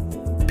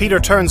 Peter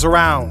turns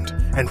around,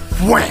 and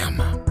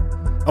wham!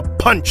 A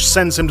punch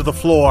sends him to the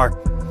floor.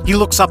 He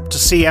looks up to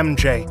see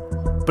MJ,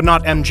 but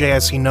not MJ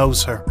as he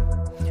knows her.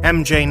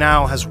 MJ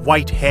now has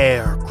white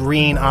hair,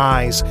 green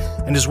eyes,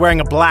 and is wearing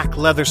a black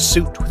leather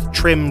suit with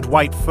trimmed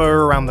white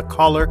fur around the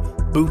collar,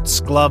 boots,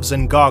 gloves,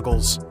 and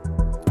goggles,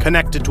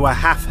 connected to a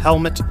half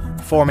helmet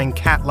forming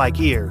cat-like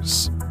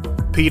ears.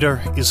 Peter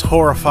is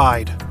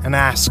horrified and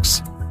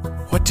asks,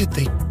 "What did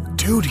they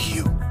do to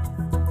you?"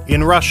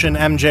 In Russian,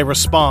 MJ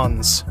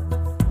responds,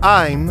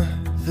 "I'm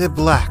the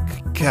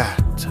Black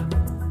Cat."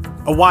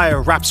 A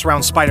wire wraps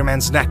around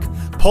Spider-Man's neck,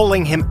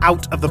 pulling him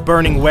out of the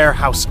burning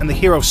warehouse, and the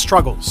hero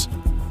struggles.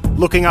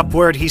 Looking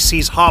upward, he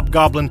sees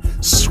Hobgoblin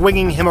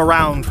swinging him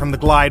around from the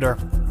glider.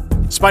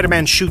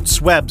 Spider-Man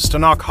shoots webs to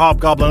knock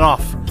Hobgoblin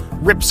off,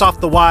 rips off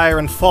the wire,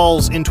 and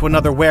falls into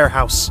another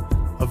warehouse,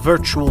 a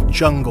virtual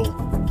jungle.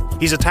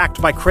 He's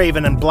attacked by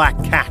Kraven and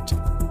Black Cat.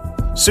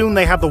 Soon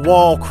they have the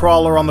wall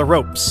crawler on the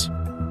ropes,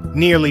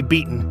 nearly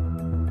beaten.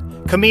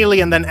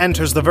 Chameleon then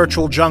enters the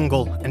virtual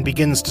jungle and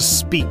begins to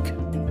speak.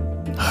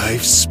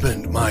 I've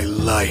spent my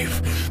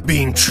life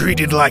being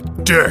treated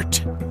like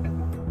dirt,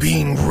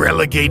 being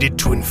relegated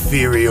to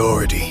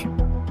inferiority.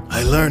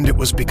 I learned it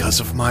was because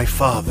of my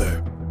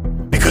father,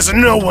 because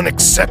no one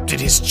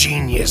accepted his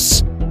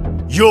genius.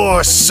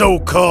 Your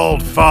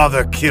so-called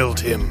father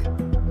killed him.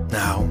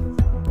 Now,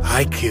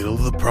 I kill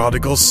the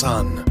prodigal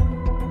son.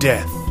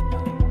 Death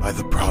by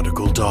the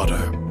prodigal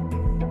daughter.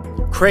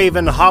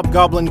 Craven,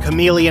 Hobgoblin,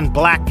 Chameleon,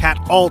 Black Cat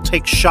all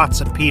take shots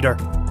at Peter,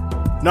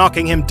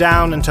 knocking him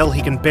down until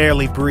he can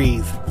barely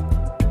breathe.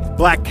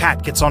 Black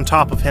Cat gets on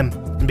top of him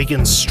and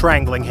begins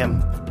strangling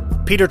him.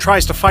 Peter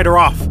tries to fight her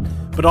off,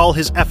 but all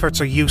his efforts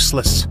are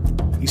useless.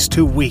 He's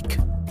too weak.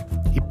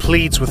 He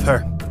pleads with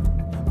her.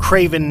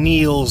 Craven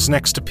kneels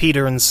next to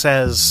Peter and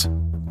says,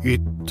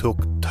 It took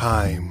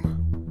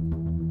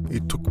time.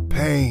 It took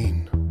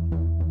pain.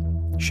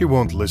 She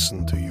won't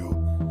listen to you.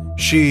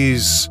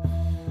 She's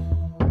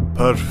a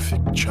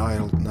perfect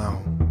child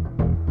now.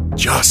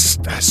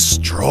 Just as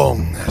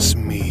strong as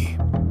me.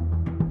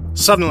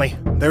 Suddenly,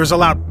 there is a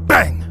loud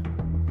bang.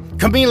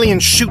 Chameleon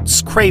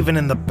shoots Craven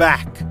in the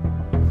back.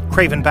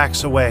 Craven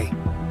backs away.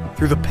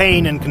 Through the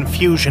pain and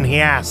confusion, he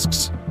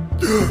asks,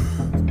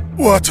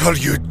 What are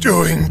you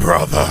doing,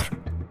 brother?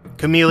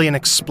 Chameleon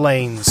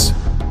explains,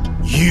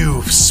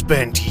 You've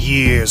spent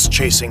years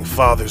chasing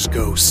Father's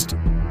ghost.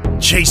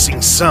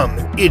 Chasing some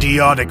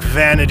idiotic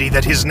vanity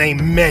that his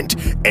name meant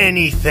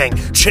anything.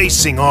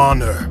 Chasing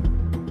honor.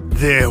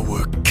 There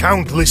were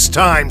countless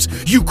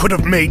times you could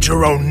have made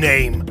your own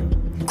name.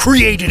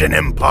 Created an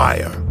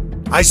empire.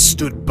 I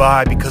stood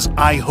by because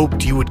I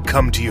hoped you would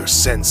come to your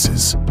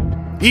senses.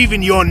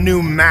 Even your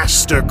new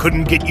master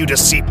couldn't get you to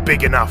see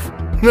big enough.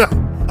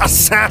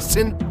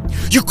 Assassin?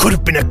 You could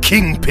have been a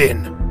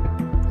kingpin.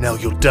 Now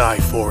you'll die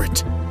for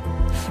it.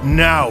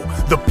 Now,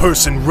 the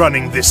person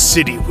running this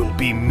city will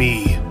be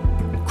me.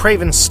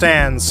 Craven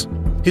stands,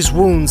 his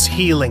wounds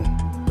healing,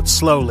 but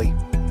slowly.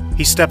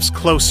 He steps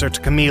closer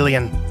to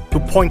Chameleon, who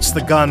points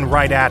the gun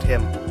right at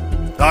him.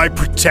 I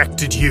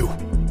protected you,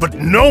 but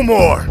no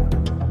more!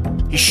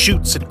 He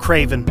shoots at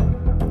Craven.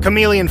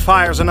 Chameleon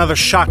fires another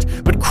shot,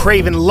 but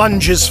Craven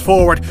lunges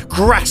forward,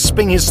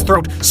 grasping his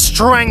throat,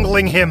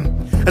 strangling him,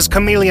 as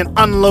Chameleon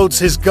unloads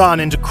his gun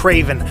into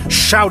Craven,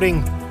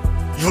 shouting,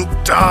 You'll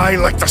die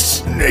like the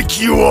snake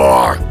you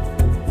are!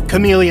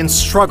 Chameleon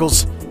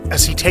struggles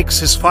as he takes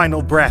his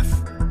final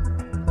breath,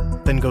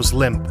 then goes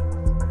limp.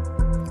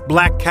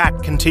 Black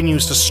Cat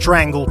continues to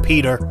strangle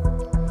Peter.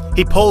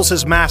 He pulls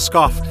his mask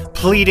off,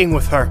 pleading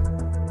with her.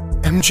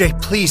 MJ,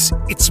 please,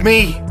 it's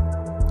me!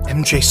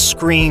 MJ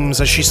screams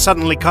as she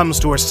suddenly comes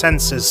to her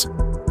senses.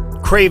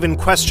 Craven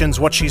questions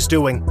what she's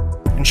doing,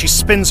 and she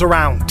spins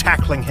around,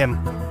 tackling him.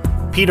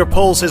 Peter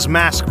pulls his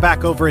mask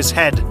back over his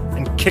head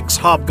and kicks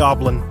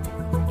Hobgoblin.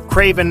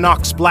 Craven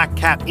knocks Black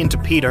Cat into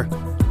Peter.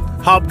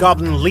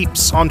 Hobgoblin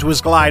leaps onto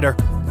his glider,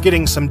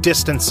 getting some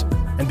distance,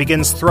 and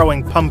begins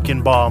throwing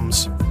pumpkin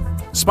bombs.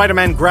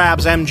 Spider-Man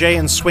grabs MJ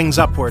and swings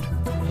upward.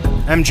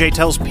 MJ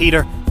tells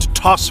Peter to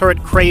toss her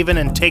at Craven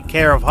and take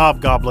care of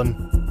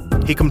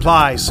Hobgoblin. He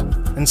complies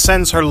and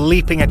sends her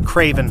leaping at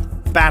Craven,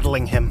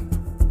 battling him.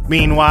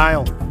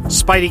 Meanwhile,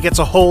 Spidey gets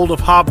a hold of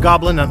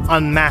Hobgoblin and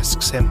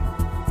unmasks him.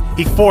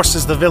 He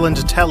forces the villain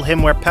to tell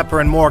him where Pepper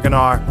and Morgan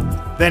are.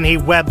 Then he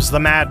webs the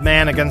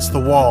madman against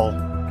the wall.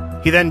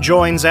 He then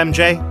joins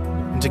MJ,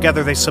 and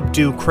together they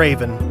subdue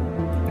Craven.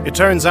 It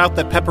turns out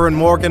that Pepper and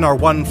Morgan are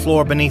one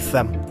floor beneath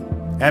them.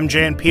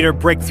 MJ and Peter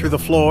break through the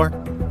floor,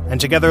 and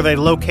together they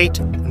locate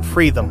and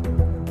free them,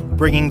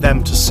 bringing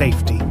them to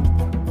safety.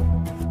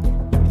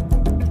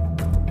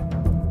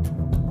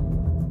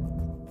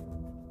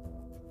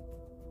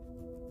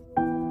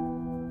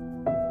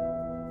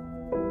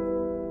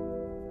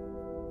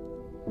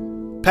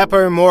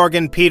 Pepper,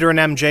 Morgan, Peter, and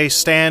MJ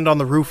stand on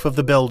the roof of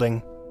the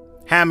building.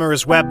 Hammer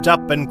is webbed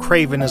up and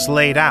Craven is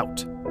laid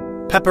out.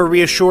 Pepper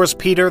reassures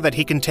Peter that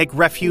he can take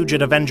refuge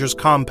at Avengers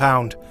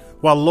Compound,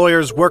 while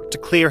lawyers work to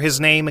clear his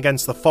name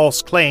against the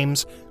false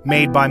claims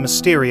made by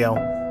Mysterio.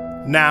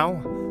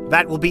 Now,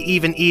 that will be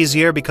even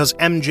easier because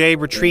MJ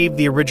retrieved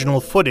the original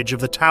footage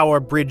of the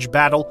Tower Bridge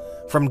battle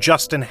from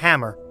Justin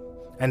Hammer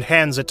and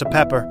hands it to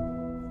Pepper.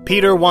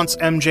 Peter wants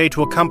MJ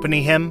to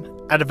accompany him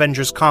at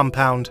Avengers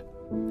Compound,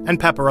 and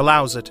Pepper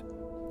allows it.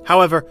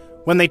 However,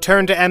 when they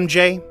turn to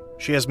MJ,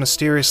 she has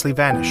mysteriously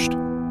vanished.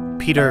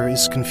 Peter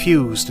is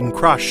confused and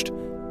crushed,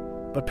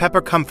 but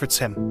Pepper comforts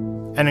him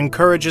and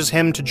encourages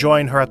him to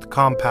join her at the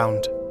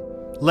compound.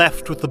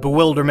 Left with the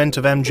bewilderment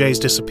of MJ's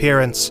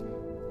disappearance,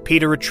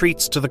 Peter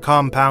retreats to the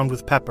compound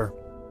with Pepper.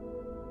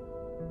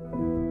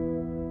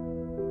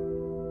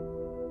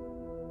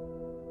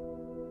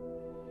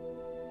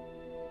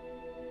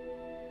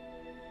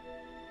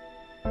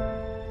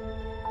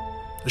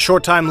 A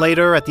short time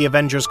later, at the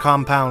Avengers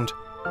compound,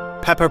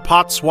 Pepper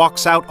Potts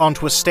walks out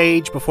onto a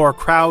stage before a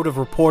crowd of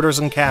reporters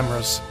and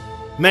cameras.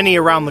 Many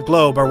around the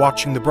globe are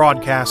watching the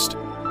broadcast,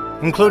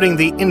 including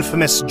the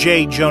infamous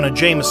J. Jonah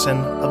Jameson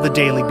of the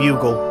Daily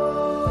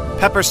Bugle.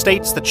 Pepper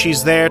states that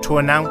she's there to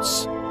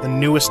announce the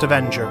newest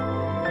Avenger.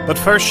 But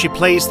first she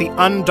plays the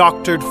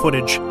undoctored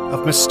footage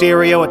of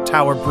Mysterio at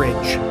Tower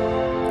Bridge.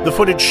 The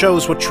footage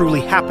shows what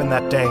truly happened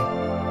that day.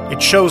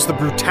 It shows the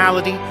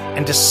brutality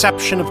and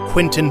deception of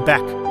Quentin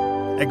Beck,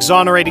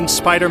 exonerating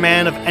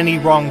Spider-Man of any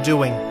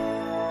wrongdoing.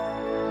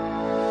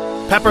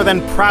 Pepper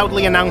then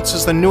proudly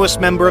announces the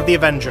newest member of the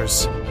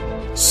Avengers,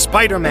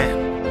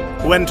 Spider-Man,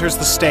 who enters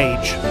the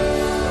stage.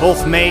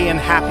 Both May and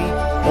Happy,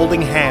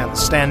 holding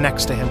hands, stand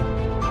next to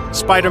him.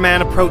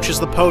 Spider-Man approaches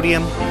the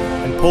podium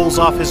and pulls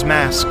off his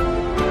mask,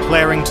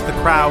 declaring to the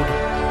crowd,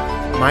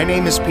 My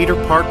name is Peter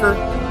Parker,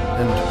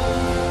 and,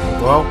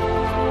 well,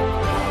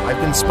 I've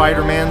been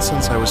Spider-Man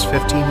since I was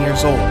 15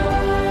 years old.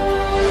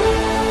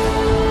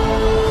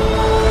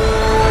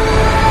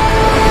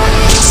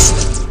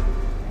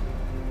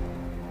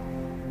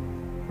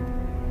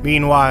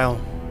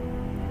 Meanwhile,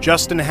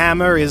 Justin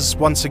Hammer is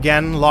once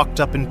again locked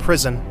up in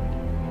prison.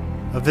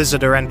 A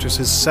visitor enters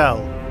his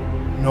cell,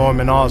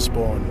 Norman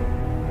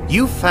Osborn.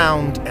 You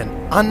found an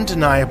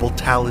undeniable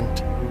talent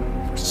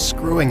for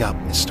screwing up,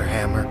 Mr.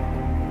 Hammer.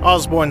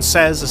 Osborn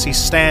says as he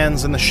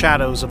stands in the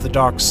shadows of the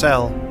dark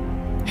cell.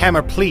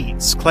 Hammer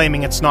pleads,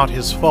 claiming it's not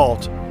his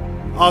fault.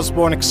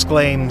 Osborn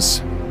exclaims,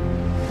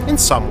 In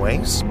some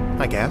ways,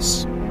 I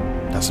guess.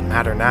 Doesn't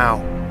matter now.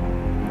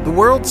 The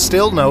world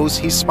still knows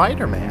he's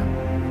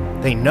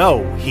Spider-Man. They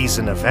know he's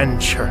an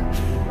Avenger.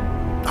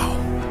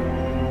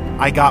 Oh,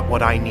 I got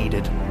what I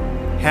needed.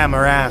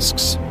 Hammer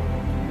asks,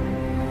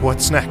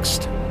 What's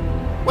next?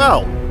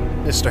 Well,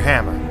 Mr.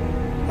 Hammer,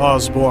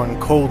 Osborn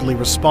coldly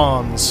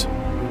responds,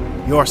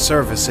 your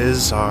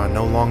services are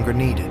no longer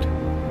needed.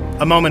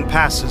 A moment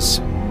passes,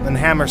 then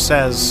Hammer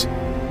says,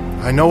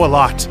 I know a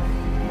lot.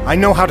 I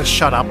know how to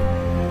shut up.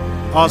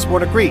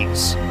 Osborn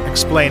agrees,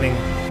 explaining,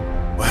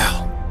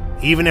 Well,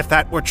 even if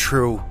that were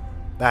true,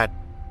 that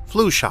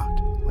flu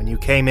shot when you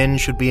came in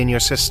should be in your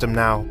system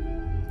now.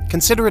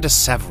 Consider it a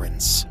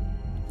severance.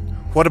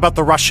 What about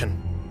the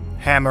Russian?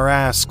 Hammer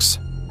asks.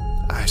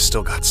 I've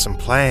still got some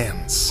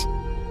plans.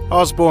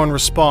 Osborn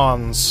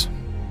responds,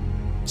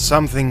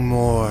 Something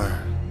more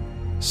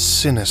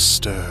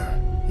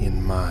sinister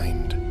in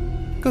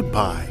mind.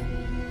 Goodbye,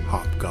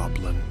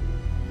 Hobgoblin.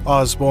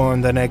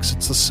 Osborn then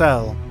exits the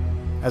cell,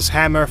 as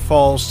Hammer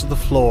falls to the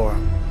floor,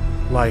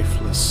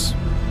 lifeless.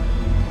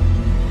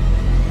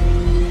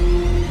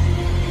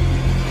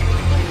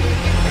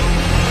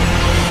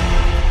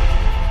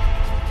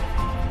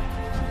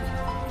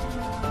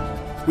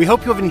 We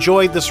hope you have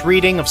enjoyed this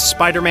reading of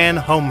Spider-Man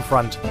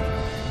Homefront,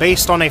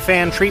 based on a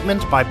fan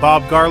treatment by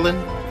Bob Garland,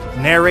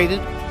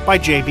 narrated by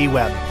J.B.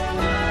 Webb.